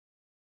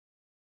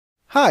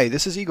Hi,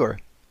 this is Igor.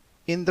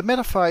 In the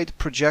Meta Fide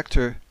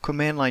Projector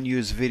command line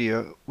use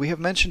video, we have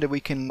mentioned that we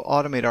can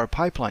automate our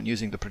pipeline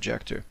using the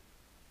projector.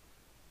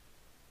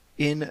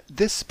 In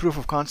this proof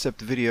of concept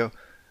video,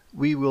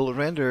 we will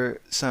render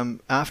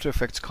some After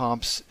Effects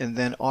comps and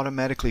then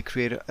automatically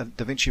create a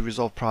DaVinci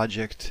Resolve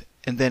project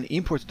and then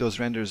import those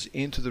renders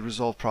into the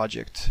Resolve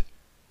project.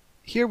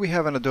 Here we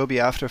have an Adobe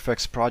After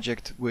Effects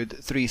project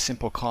with 3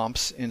 simple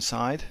comps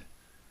inside.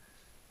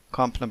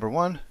 Comp number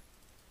 1,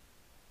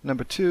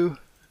 number 2,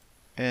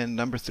 and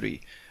number 3.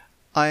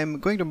 I'm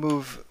going to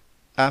move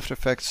After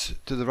Effects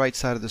to the right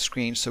side of the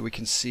screen so we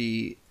can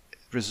see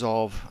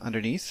Resolve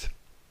underneath.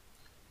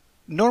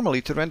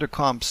 Normally, to render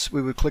comps,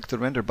 we would click the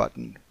render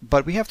button,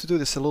 but we have to do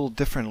this a little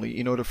differently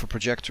in order for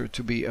Projector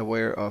to be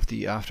aware of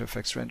the After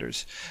Effects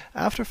renders.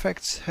 After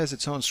Effects has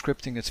its own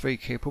scripting that's very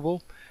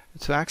capable.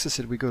 To access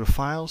it, we go to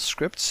File,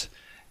 Scripts,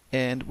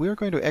 and we're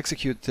going to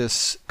execute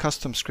this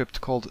custom script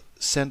called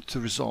Send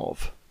to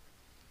Resolve.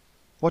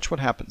 Watch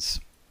what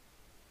happens.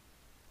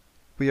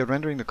 We are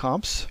rendering the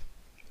comps,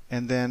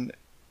 and then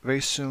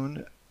very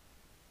soon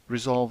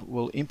Resolve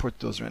will import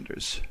those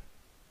renders.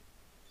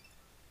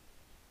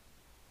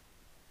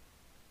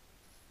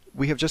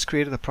 We have just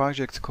created a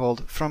project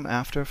called From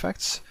After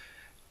Effects.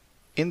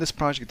 In this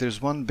project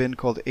there's one bin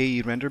called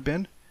AE Render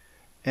Bin,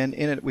 and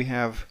in it we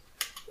have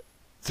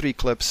 3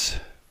 clips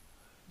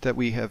that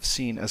we have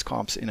seen as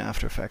comps in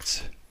After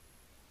Effects.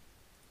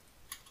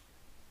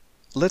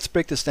 Let's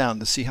break this down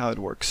to see how it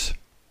works.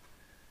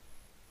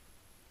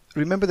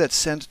 Remember that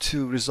Send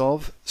to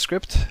Resolve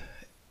script?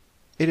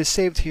 It is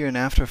saved here in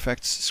After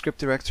Effects script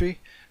directory.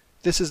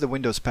 This is the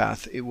Windows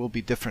path. It will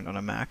be different on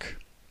a Mac.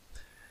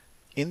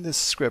 In this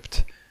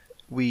script,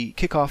 we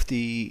kick off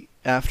the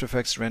After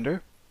Effects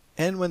render,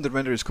 and when the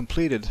render is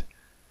completed,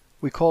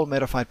 we call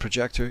Meta Fide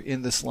Projector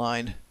in this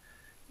line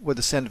where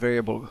the send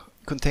variable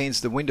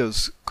contains the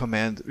Windows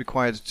command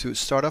required to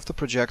start off the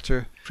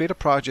projector, create a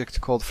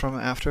project called From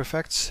After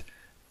Effects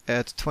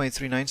at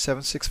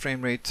 23976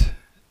 frame rate,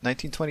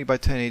 1920 by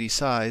 1080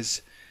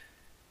 size,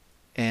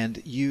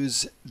 and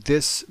use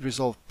this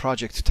Resolve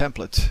project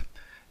template.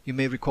 You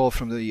may recall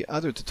from the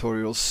other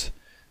tutorials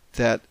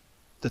that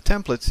the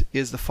template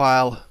is the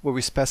file where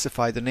we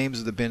specify the names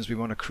of the bins we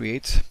want to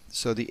create.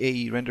 So the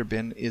AE render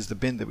bin is the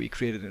bin that we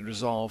created in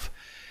Resolve,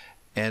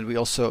 and we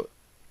also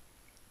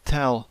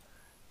tell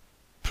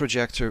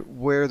Projector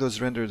where those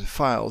rendered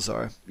files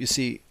are. You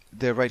see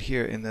they're right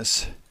here in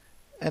this,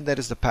 and that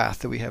is the path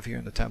that we have here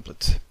in the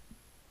template.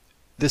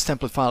 This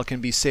template file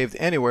can be saved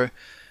anywhere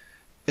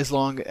as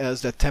long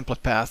as that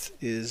template path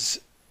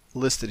is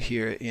listed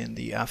here in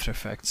the After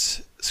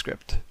Effects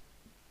script.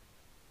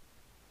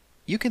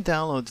 You can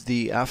download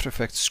the After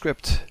Effects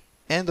script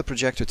and the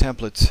Projector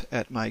template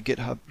at my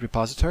GitHub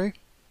repository,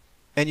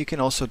 and you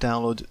can also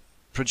download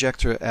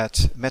Projector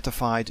at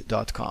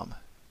metafide.com.